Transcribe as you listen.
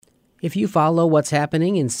If you follow what's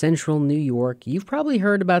happening in central New York, you've probably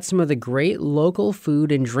heard about some of the great local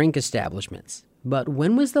food and drink establishments. But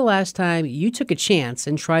when was the last time you took a chance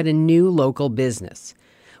and tried a new local business?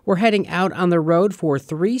 We're heading out on the road for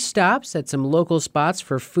 3 stops at some local spots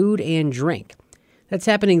for food and drink. That's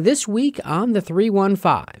happening this week on the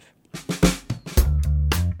 315.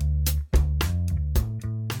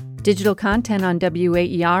 Digital content on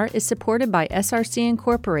WAER is supported by SRC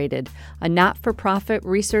Incorporated, a not-for-profit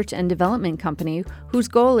research and development company whose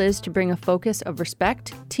goal is to bring a focus of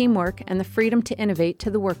respect, teamwork, and the freedom to innovate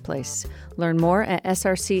to the workplace. Learn more at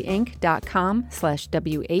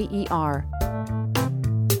srcinc.com/WAER.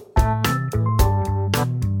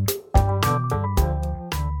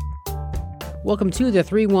 Welcome to the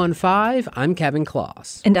 315. I'm Kevin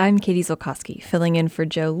Kloss. And I'm Katie Zilcosky, filling in for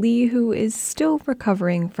Joe Lee, who is still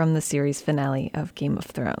recovering from the series finale of Game of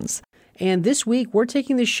Thrones. And this week, we're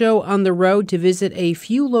taking the show on the road to visit a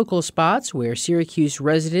few local spots where Syracuse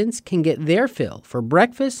residents can get their fill for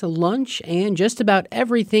breakfast, lunch, and just about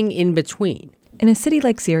everything in between. In a city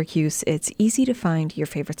like Syracuse, it's easy to find your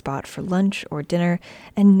favorite spot for lunch or dinner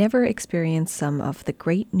and never experience some of the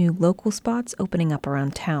great new local spots opening up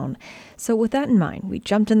around town. So with that in mind, we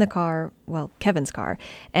jumped in the car, well, Kevin's car,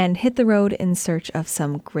 and hit the road in search of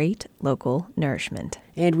some great local nourishment.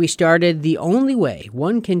 And we started the only way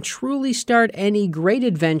one can truly start any great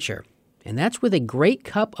adventure, and that's with a great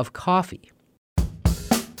cup of coffee.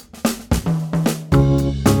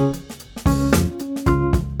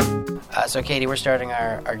 So, Katie, we're starting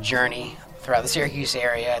our journey throughout the Syracuse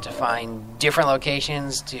area to find different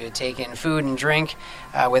locations to take in food and drink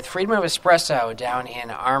with Freedom of Espresso down in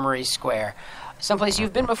Armory Square. Someplace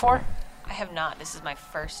you've been before? I have not. This is my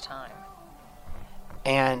first time.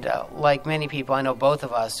 And like many people, I know both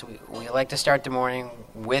of us, we like to start the morning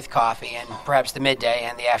with coffee and perhaps the midday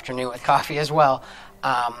and the afternoon with coffee as well.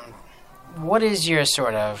 What is your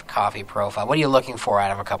sort of coffee profile? What are you looking for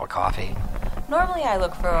out of a cup of coffee? Normally I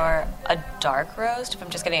look for a dark roast if I'm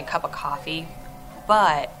just getting a cup of coffee,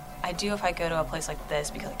 but I do if I go to a place like this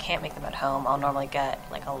because I can't make them at home. I'll normally get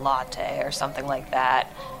like a latte or something like that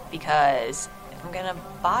because if I'm going to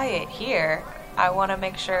buy it here, I want to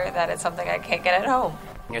make sure that it's something I can't get at home.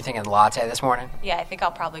 You're thinking latte this morning? Yeah, I think I'll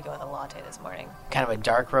probably go with a latte this morning. Kind of a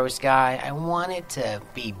dark roast guy. I want it to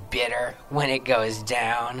be bitter when it goes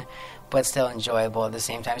down, but still enjoyable at the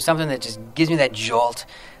same time. Something that just gives me that jolt,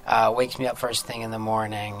 wakes me up first thing in the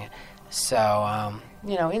morning. So,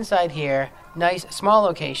 inside here, nice, small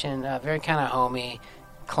location, very kind of homey,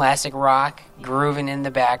 classic rock, grooving in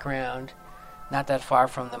the background, not that far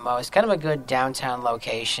from the most. Kind of a good downtown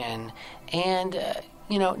location, and,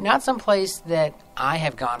 not some place that I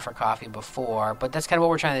have gone for coffee before, but that's kind of what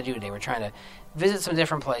we're trying to do today. We're trying to visit some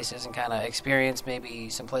different places and kind of experience maybe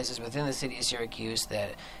some places within the city of Syracuse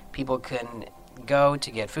that people can go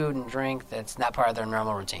to get food and drink that's not part of their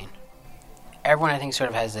normal routine. Everyone, I think, sort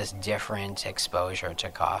of has this different exposure to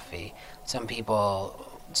coffee. Some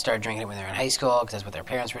people start drinking it when they're in high school because that's what their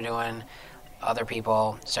parents were doing. Other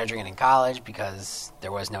people start drinking in college because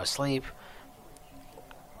there was no sleep.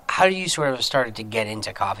 How do you sort of started to get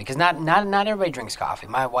into coffee? Because not everybody drinks coffee.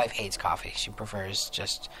 My wife hates coffee. She prefers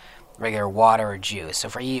just regular water or juice. So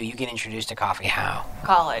for you get introduced to coffee how?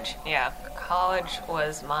 College, yeah. College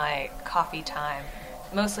was my coffee time,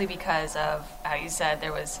 mostly because of how you said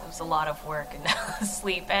there was a lot of work and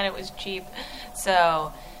sleep, and it was cheap.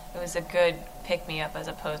 So it was a good pick-me-up as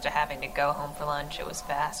opposed to having to go home for lunch. It was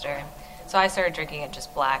faster. So I started drinking it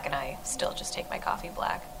just black, and I still just take my coffee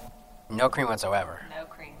black. No cream whatsoever? No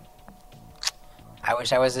cream. I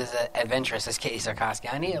wish I was as adventurous as Katie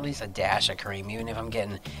Zilcosky. I need at least a dash of cream, even if I'm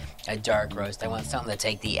getting a dark roast. I want something to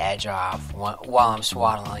take the edge off while I'm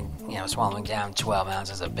swallowing down 12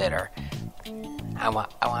 ounces of bitter. I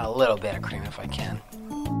want a little bit of cream if I can.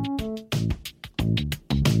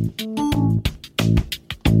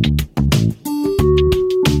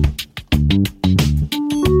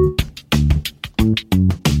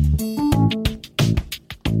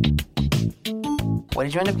 What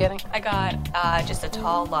did you end up getting? I got just a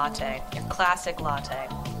tall latte, a classic latte.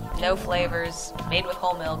 No flavors, made with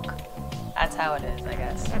whole milk. That's how it is, I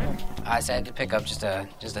guess. I decided to pick up just a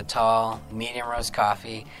tall, medium roast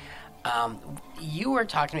coffee. You were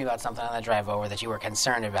talking to me about something on the drive over that you were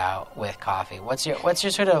concerned about with coffee. What's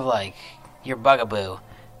your sort of like your bugaboo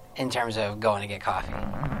in terms of going to get coffee?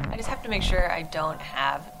 I just have to make sure I don't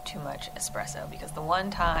have too much espresso because the one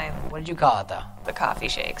time... What did you call it, though? The coffee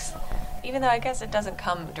shakes. Even though I guess it doesn't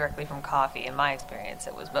come directly from coffee, in my experience,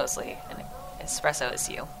 it was mostly an espresso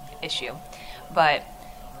issue. But,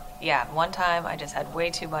 yeah, one time I just had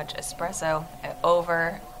way too much espresso. I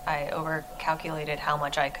I over-calculated how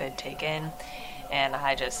much I could take in, and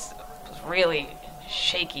I just was really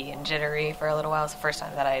shaky and jittery for a little while. It's the first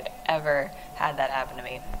time that I'd ever had that happen to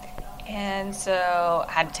me. And so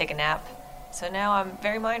I had to take a nap. So now I'm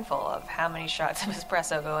very mindful of how many shots of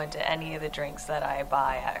espresso go into any of the drinks that I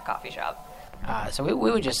buy at a coffee shop. So we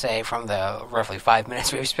would just say from the roughly 5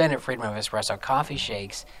 minutes we've spent at Freedom of Espresso, coffee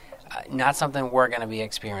shakes, not something we're going to be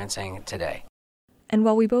experiencing today. And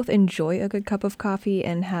while we both enjoy a good cup of coffee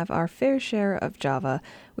and have our fair share of Java,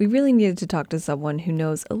 we really needed to talk to someone who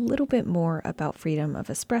knows a little bit more about Freedom of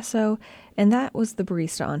Espresso, and that was the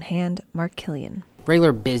barista on hand, Mark Killian.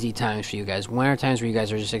 Regular busy times for you guys. When are times where you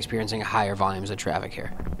guys are just experiencing higher volumes of traffic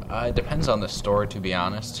here? It depends on the store, to be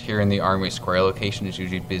honest. Here in the Armory Square location is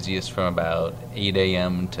usually busiest from about 8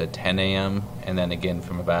 a.m. to 10 a.m., and then again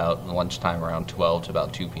from about lunchtime around 12 to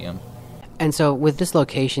about 2 p.m. And so with this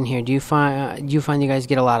location here, do you find you guys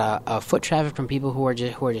get a lot of foot traffic from people who are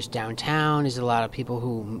just downtown? Is it a lot of people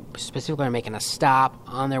who specifically are making a stop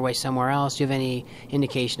on their way somewhere else? Do you have any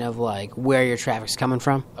indication of like where your traffic's coming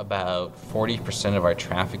from? About 40% of our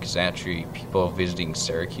traffic is actually people visiting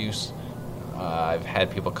Syracuse. I've had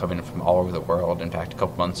people come in from all over the world. In fact, a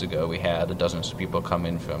couple months ago, we had a dozen people come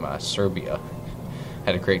in from Serbia.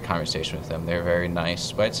 Had a great conversation with them. They're very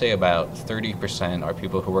nice. But I'd say about 30% are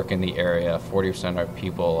people who work in the area, 40% are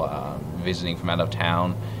people visiting from out of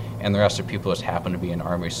town, and the rest are people that happen to be in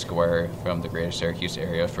Armory Square from the greater Syracuse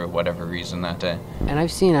area for whatever reason that day. And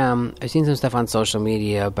I've seen some stuff on social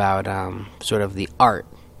media about sort of the art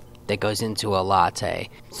that goes into a latte.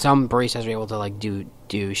 Some baristas are able to like do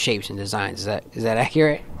shapes and designs. Is that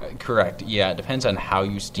accurate? Correct. Yeah, it depends on how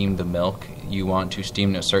you steam the milk. You want to steam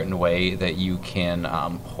in a certain way that you can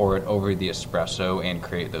pour it over the espresso and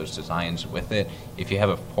create those designs with it. If you have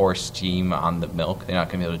a poor steam on the milk, they're not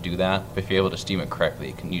going to be able to do that. But if you're able to steam it correctly,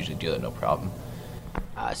 you can usually do that no problem.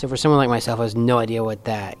 So for someone like myself who has no idea what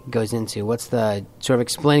that goes into, what's the, sort of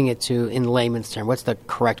explaining it to in layman's term, what's the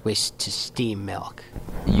correct way to steam milk?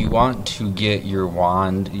 You want to get your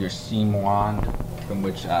wand, your steam wand, from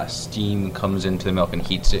which steam comes into the milk and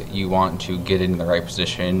heats it. You want to get it in the right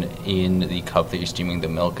position in the cup that you're steaming the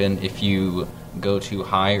milk in. If you go too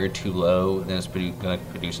high or too low, then it's going to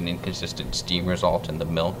produce an inconsistent steam result in the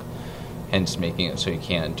milk, hence making it so you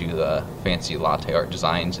can't do the fancy latte art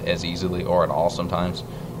designs as easily or at all sometimes.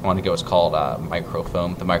 You want to get what's called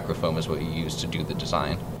microfoam. The microfoam is what you use to do the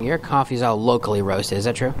design. Your coffee's all locally roasted, is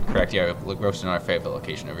that true? Correct, yeah. We roast in our Fayetteville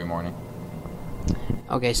location every morning.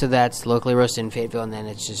 Okay, so that's locally roasted in Fayetteville, and then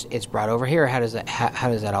it's brought over here. Or how does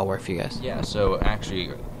that all work for you guys? Yeah, so actually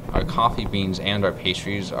our coffee beans and our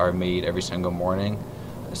pastries are made every single morning.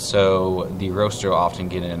 So the roaster will often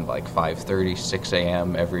get in like 5:30, 6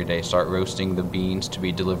 a.m. every day, start roasting the beans to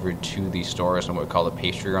be delivered to the stores on what we call the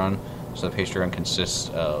pastry run. So the pastry run consists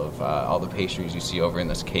of all the pastries you see over in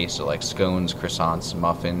this case, so like scones, croissants,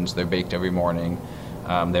 muffins. They're baked every morning.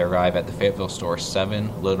 They arrive at the Fayetteville store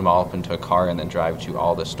 7, load them all up into a car, and then drive to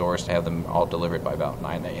all the stores to have them all delivered by about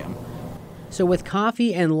 9 a.m. So with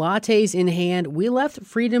coffee and lattes in hand, we left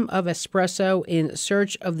Freedom of Espresso in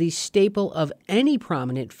search of the staple of any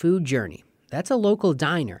prominent food journey. That's a local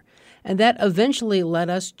diner. And that eventually led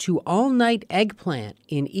us to All Night Eggplant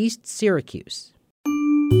in East Syracuse.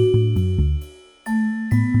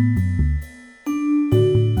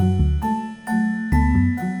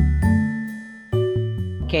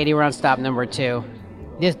 Katie, we're on stop number 2.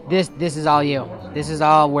 This is all you. This is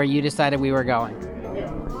all where you decided we were going.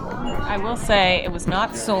 I will say it was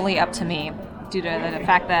not solely up to me due to the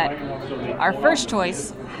fact that our first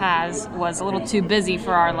choice was a little too busy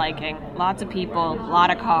for our liking. Lots of people, a lot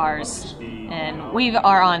of cars, and we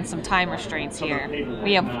are on some time restraints here.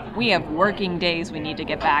 We have working days we need to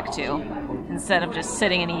get back to instead of just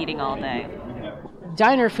sitting and eating all day.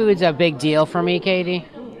 Diner food's a big deal for me, Katie.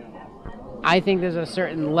 I think there's a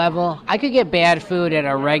certain level. I could get bad food at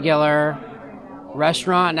a regular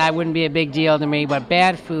restaurant, and that wouldn't be a big deal to me, but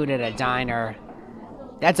bad food at a diner,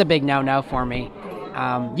 that's a big no-no for me.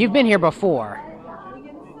 You've been here before.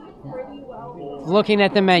 Looking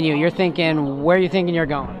at the menu, where are you thinking you're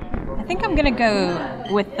going? I think I'm going to go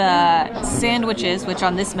with the sandwiches, which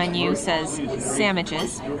on this menu says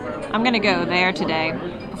sandwiches. I'm going to go there today.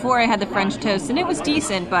 Before I had the French toast, and it was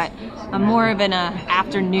decent, but I'm more of in an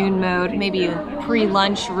afternoon mode. Maybe a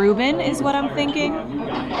pre-lunch Reuben is what I'm thinking.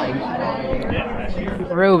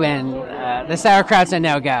 Reuben, the sauerkraut's a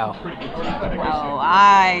no-go. Oh,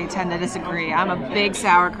 I tend to disagree. I'm a big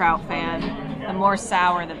sauerkraut fan. The more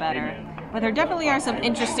sour, the better. But there definitely are some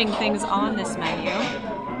interesting things on this menu.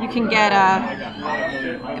 You can get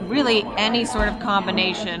really any sort of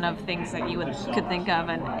combination of things that you could think of.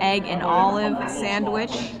 An egg and olive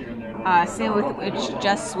sandwich, with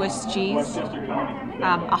just Swiss cheese,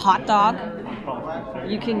 a hot dog.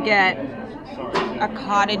 You can get a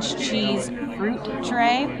cottage cheese fruit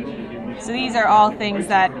tray. So these are all things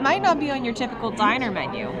that might not be on your typical diner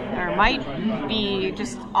menu, or might be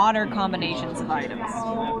just odder combinations of items.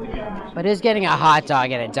 But is getting a hot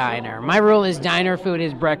dog at a diner. My rule is diner food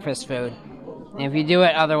is breakfast food. And if you do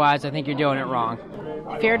it otherwise, I think you're doing it wrong.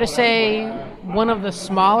 Fair to say one of the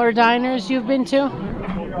smaller diners you've been to?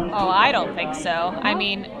 Oh, I don't think so. I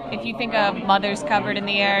mean, if you think of Mother's Cupboard in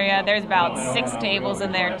the area, there's about 6 tables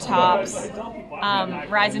in there tops.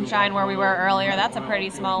 Rise and Shine, where we were earlier, that's a pretty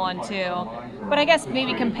small one too. But I guess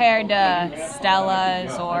maybe compared to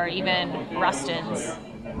Stella's or even Rustin's,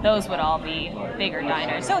 those would all be bigger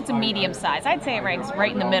diners. So it's a medium size. I'd say it ranks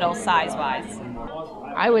right in the middle size-wise.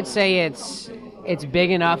 I would say it's big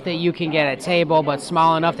enough that you can get a table, but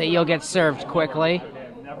small enough that you'll get served quickly.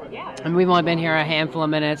 And we've only been here a handful of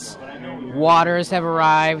minutes. Waters have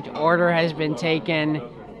arrived. Order has been taken.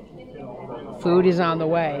 Food is on the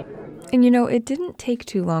way. And it didn't take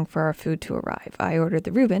too long for our food to arrive. I ordered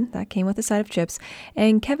the Reuben, that came with a side of chips,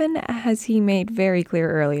 and Kevin, as he made very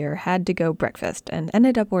clear earlier, had to go breakfast and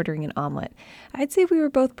ended up ordering an omelet. I'd say we were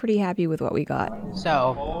both pretty happy with what we got.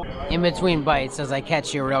 So, in between bites, as I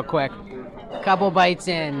catch you real quick, a couple bites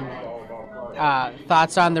in,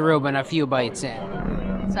 thoughts on the Reuben, a few bites in.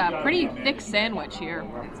 It's a pretty thick sandwich here.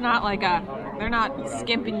 It's not like they're not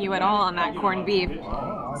skimping you at all on that corned beef,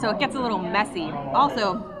 so it gets a little messy.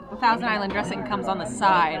 Also, the Thousand Island dressing comes on the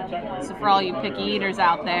side, so for all you picky eaters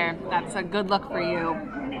out there, that's a good look for you.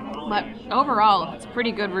 But overall, it's a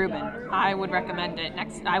pretty good Reuben. I would recommend it.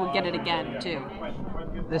 Next, I would get it again, too.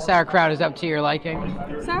 The sauerkraut is up to your liking?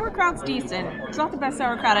 Sauerkraut's decent. It's not the best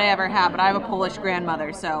sauerkraut I ever had, but I have a Polish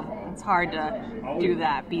grandmother, so it's hard to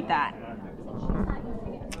beat that.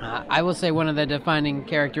 I will say one of the defining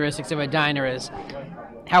characteristics of a diner is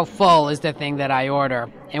how full is the thing that I order.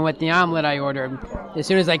 And with the omelet I ordered, as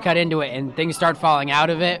soon as I cut into it and things start falling out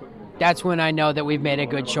of it, that's when I know that we've made a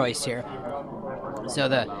good choice here. So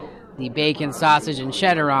the bacon, sausage, and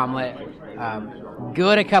cheddar omelet,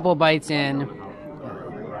 good a couple bites in.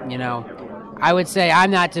 I would say I'm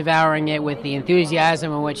not devouring it with the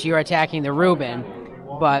enthusiasm in which you're attacking the Reuben,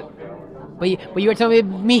 but you were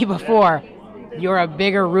telling me before you're a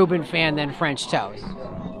bigger Reuben fan than French toast.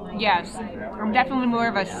 Yes, I'm definitely more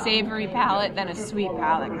of a savory palate than a sweet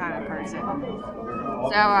palate kind of person.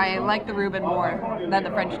 So I like the Reuben more than the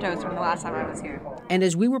French toast from the last time I was here. And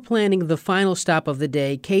as we were planning the final stop of the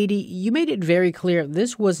day, Katie, you made it very clear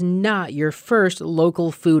this was not your first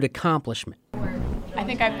local food accomplishment. I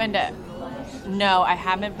think I've been to... No, I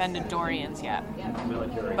haven't been to Dorian's yet.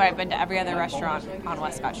 But I've been to every other restaurant on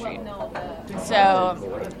Westcott Street. So,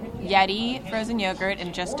 Yeti, frozen yogurt,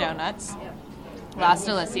 and just donuts. Las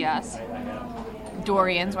Delicias.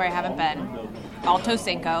 Dorian's, where I haven't been. Alto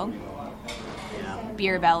Cinco.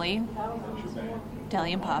 Beer Belly.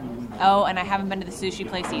 Deli and Pub. Oh, and I haven't been to the sushi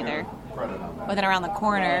place either. But then around the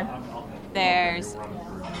corner, there's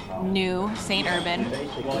new St. Urban,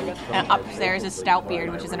 and upstairs is Stout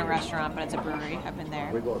Beard, which isn't a restaurant, but it's a brewery. I've been there.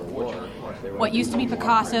 What used to be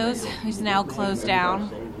Picasso's is now closed down.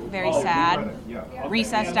 Very sad.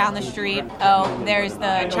 Recess down the street. Oh, there's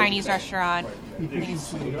the Chinese restaurant,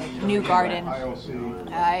 New Garden.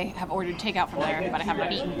 I have ordered takeout from there, but I have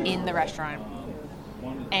not eaten in the restaurant.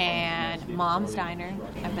 And Mom's Diner,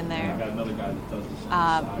 I've been there.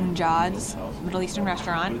 Njad's, Middle Eastern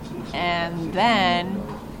restaurant. And then,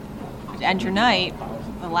 to end your night,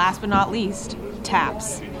 the last but not least,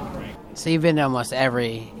 Taps. So you've been to almost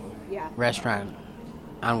every restaurant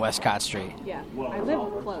on Westcott Street. Yeah, I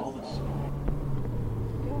live close.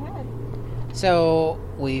 Go ahead. So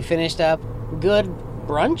we finished up good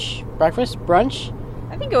brunch, breakfast, brunch.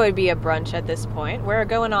 I think it would be a brunch at this point. We're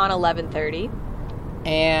going on 11:30.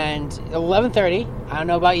 And 11:30, I don't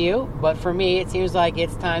know about you, but for me, it seems like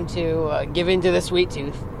it's time to give in to the sweet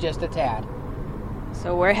tooth just a tad.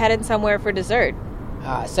 So we're headed somewhere for dessert.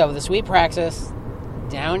 So the Sweet Praxis,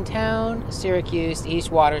 downtown Syracuse, East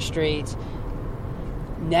Water Street.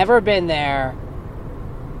 Never been there,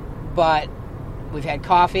 but we've had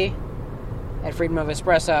coffee at Freedom of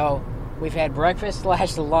Espresso. We've had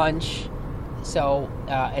breakfast/lunch. So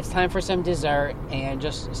it's time for some dessert, and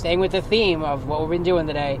just staying with the theme of what we've been doing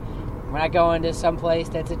today. We're not going to some place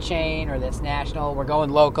that's a chain or that's national. We're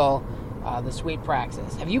going local, the Sweet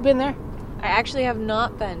Praxis. Have you been there? I actually have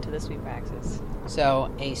not been to the Sweet Praxis.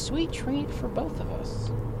 So, a sweet treat for both of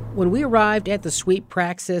us. When we arrived at the Sweet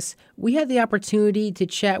Praxis, we had the opportunity to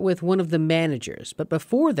chat with one of the managers. But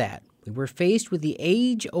before that, we were faced with the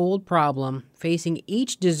age-old problem facing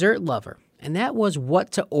each dessert lover, and that was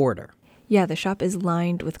what to order. Yeah, the shop is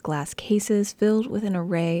lined with glass cases filled with an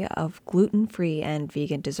array of gluten-free and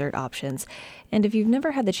vegan dessert options. And if you've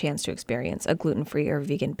never had the chance to experience a gluten-free or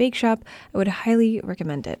vegan bake shop, I would highly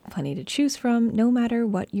recommend it. Plenty to choose from, no matter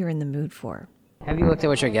what you're in the mood for. Have you looked at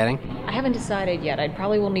what you're getting? I haven't decided yet. I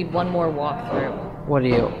probably will need one more walkthrough. What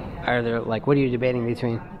are you debating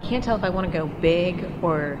between? I can't tell if I want to go big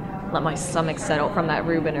or let my stomach settle from that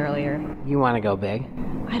Reuben earlier. You want to go big?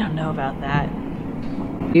 I don't know about that.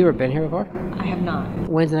 You ever been here before? I have not.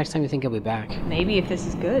 When's the next time you think you'll be back? Maybe if this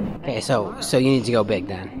is good. Okay, so you need to go big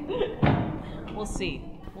then. We'll see.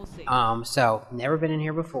 So never been in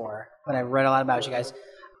here before, but I've read a lot about you guys.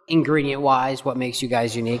 Ingredient-wise, what makes you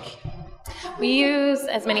guys unique? We use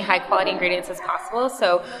as many high-quality ingredients as possible,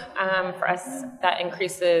 so for us, that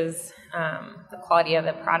increases the quality of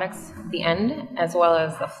the products at the end, as well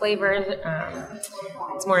as the flavors.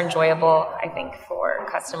 It's more enjoyable, I think, for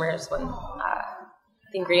customers when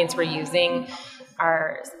the ingredients we're using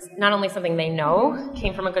are not only something they know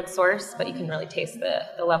came from a good source, but you can really taste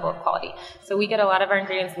the level of quality. So we get a lot of our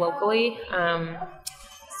ingredients locally.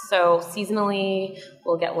 So seasonally,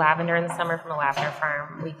 we'll get lavender in the summer from a lavender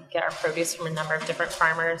farm. We get our produce from a number of different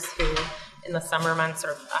farmers who, in the summer months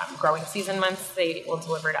or growing season months, they will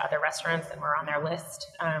deliver to other restaurants, and we're on their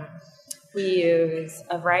list. We use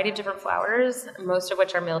a variety of different flowers, most of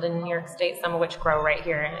which are milled in New York State, some of which grow right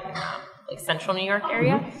here in central New York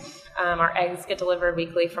area. Our eggs get delivered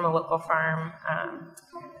weekly from a local farm.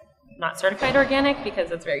 Not certified organic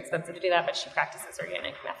because it's very expensive to do that, but she practices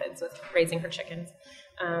organic methods with raising her chickens.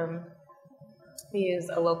 We use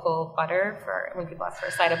a local butter for when people ask for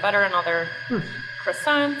a side of butter and all their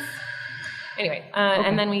croissants. Anyway,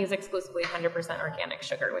 and then we use exclusively 100% organic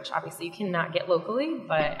sugar, which obviously you cannot get locally,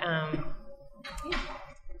 but yeah.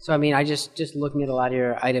 So, I mean, I just looking at a lot of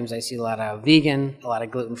your items, I see a lot of vegan, a lot of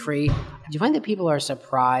gluten-free. Do you find that people are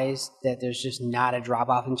surprised that there's just not a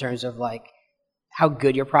drop-off in terms of, like, how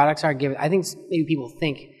good your products are? I think maybe people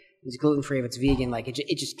think it's gluten-free, if it's vegan, like,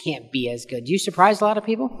 it just can't be as good. Do you surprise a lot of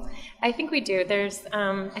people? I think we do. There's,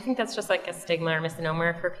 I think that's just like a stigma or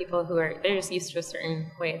misnomer for people who are, they're just used to a certain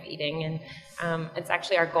way of eating. And it's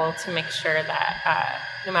actually our goal to make sure that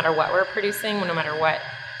no matter what we're producing, no matter what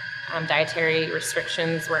dietary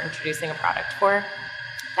restrictions we're introducing a product for,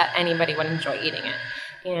 that anybody would enjoy eating it.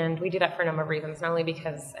 And we do that for a number of reasons, not only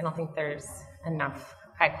because I don't think there's enough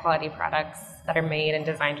high-quality products that are made and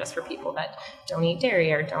designed just for people that don't eat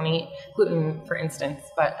dairy or don't eat gluten, for instance,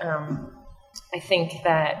 but I think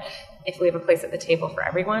that if we have a place at the table for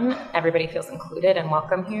everyone, everybody feels included and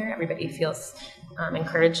welcome here, everybody feels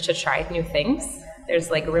encouraged to try new things.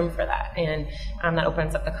 There's like room for that, and that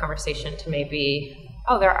opens up the conversation to maybe,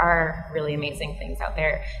 oh, there are really amazing things out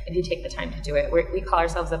there if you take the time to do it. We call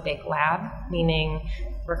ourselves a bake lab, meaning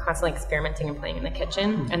we're constantly experimenting and playing in the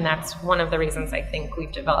kitchen, and that's one of the reasons I think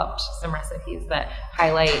we've developed some recipes that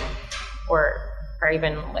highlight or are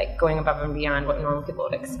even like going above and beyond what normal people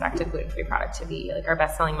would expect a gluten-free product to be. Like our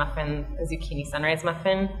best-selling muffin, the zucchini sunrise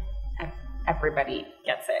muffin, everybody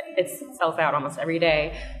gets it. It sells out almost every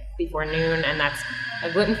day before noon, and that's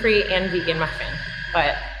a gluten-free and vegan muffin.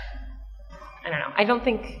 But I don't know. I don't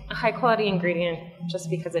think a high-quality ingredient,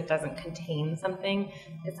 just because it doesn't contain something,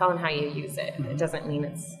 it's all in how you use it. It doesn't mean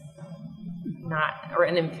it's not, or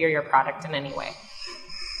an inferior product in any way.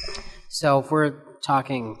 So if we're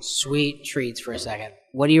talking sweet treats for a second,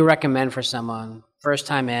 what do you recommend for someone first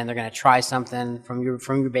time in? They're going to try something from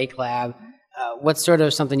your bake lab. What's sort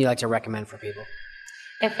of something you like to recommend for people?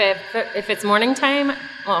 If it's morning time,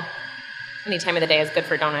 well, any time of the day is good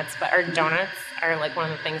for donuts, but our donuts are like one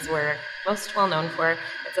of the things we're most well known for.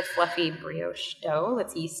 It's a fluffy brioche dough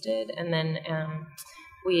that's yeasted, and then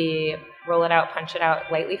we roll it out, punch it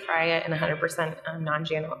out, lightly fry it in 100%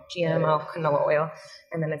 non-GMO canola oil,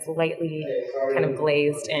 and then it's lightly kind of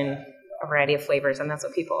glazed in a variety of flavors, and that's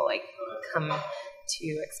what people like come to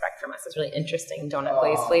expect from us. It's really interesting donut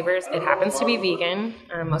glaze flavors. It happens to be vegan.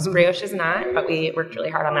 Most brioche is not, but we worked really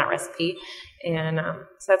hard on that recipe, and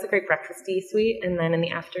so that's a great breakfasty sweet. And then in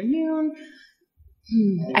the afternoon,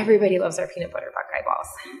 everybody loves our peanut butter buckeye balls.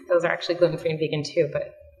 Those are actually gluten-free and vegan too,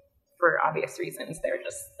 but for obvious reasons, they're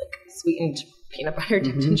just like sweetened peanut butter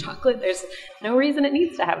dipped in chocolate. There's no reason it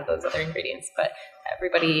needs to have those other ingredients, but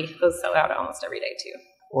those sell out almost every day too.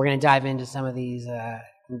 We're going to dive into some of these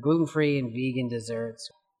gluten-free and vegan desserts.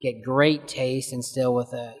 Get great taste and still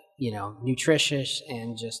with a, nutritious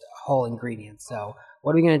and just whole ingredients. So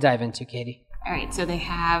what are we going to dive into, Katie? All right, so they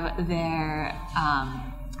have their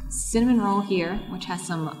cinnamon roll here, which has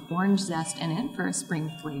some orange zest in it for a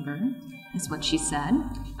spring flavor, is what she said.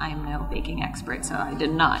 I am no baking expert, so I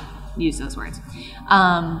did not use those words.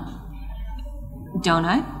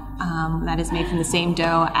 Donut. That is made from the same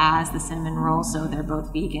dough as the cinnamon roll, so they're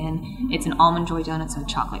both vegan. It's an almond joy donut, so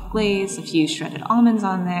chocolate glaze, a few shredded almonds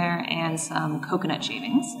on there, and some coconut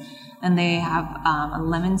shavings. And they have a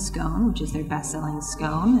lemon scone, which is their best-selling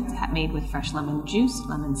scone. It's made with fresh lemon juice,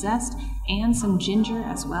 lemon zest, and some ginger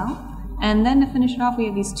as well. And then to finish it off, we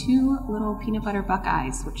have these 2 little peanut butter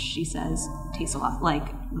buckeyes, which she says taste a lot like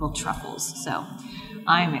little truffles. So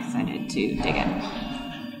I'm excited to dig in.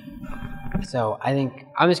 So I think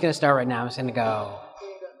I'm just going to start right now. I'm just going to go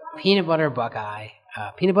peanut butter buckeye.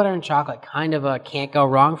 Peanut butter and chocolate kind of can't go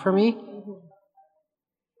wrong for me.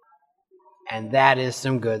 And that is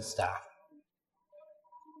some good stuff.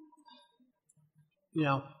 You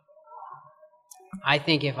know, I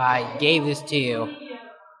think if I gave this to you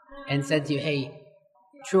and said to you, hey,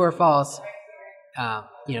 true or false,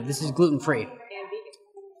 this is gluten-free,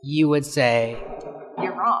 you would say,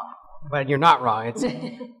 you're wrong. But you're not wrong. It's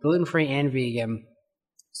gluten-free and vegan.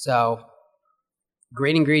 So,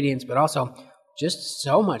 great ingredients, but also just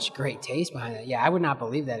so much great taste behind it. Yeah, I would not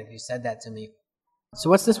believe that if you said that to me. So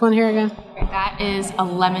what's this one here again? That is a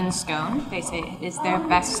lemon scone. They say it is their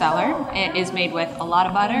best seller. It is made with a lot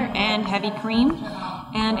of butter and heavy cream,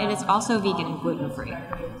 and it is also vegan and gluten-free.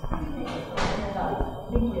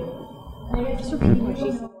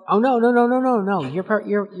 Oh, no. You're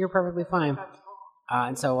perfectly fine.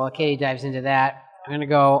 And so while Katie dives into that, I'm going to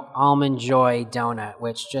go Almond Joy Donut,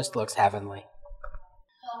 which just looks heavenly.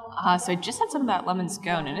 So I just had some of that lemon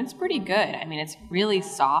scone, and it's pretty good. I mean, it's really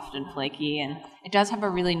soft and flaky, and it does have a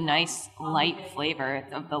really nice, light flavor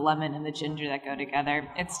of the lemon and the ginger that go together.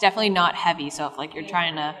 It's definitely not heavy, so if, you're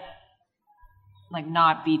trying to,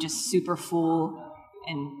 not be just super full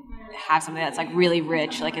and have something that's, really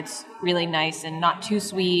rich, it's really nice and not too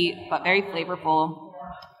sweet, but very flavorful.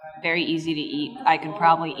 Very easy to eat. I can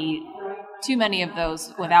probably eat too many of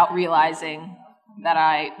those without realizing that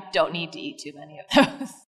I don't need to eat too many of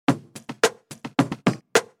those.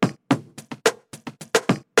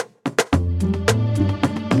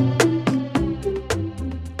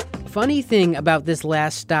 Funny thing about this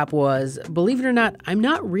last stop was, believe it or not, I'm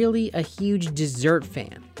not really a huge dessert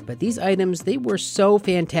fan. But these items, they were so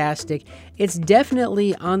fantastic. It's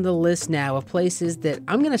definitely on the list now of places that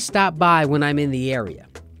I'm going to stop by when I'm in the area.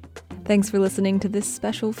 Thanks for listening to this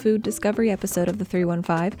special food discovery episode of the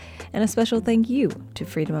 315, and a special thank you to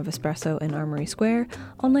Freedom of Espresso in Armory Square,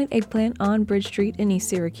 All Night Eggplant on Bridge Street in East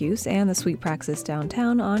Syracuse, and the Sweet Praxis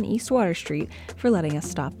downtown on East Water Street for letting us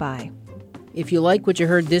stop by. If you like what you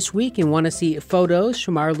heard this week and want to see photos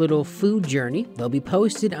from our little food journey, they'll be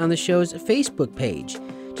posted on the show's Facebook page.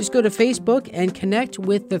 Just go to Facebook and connect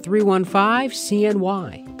with the 315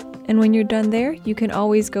 CNY. And when you're done there, you can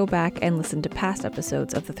always go back and listen to past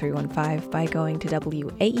episodes of the 315 by going to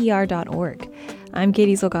waer.org. I'm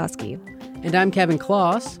Katie Zilcosky. And I'm Kevin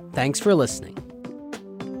Kloss. Thanks for listening.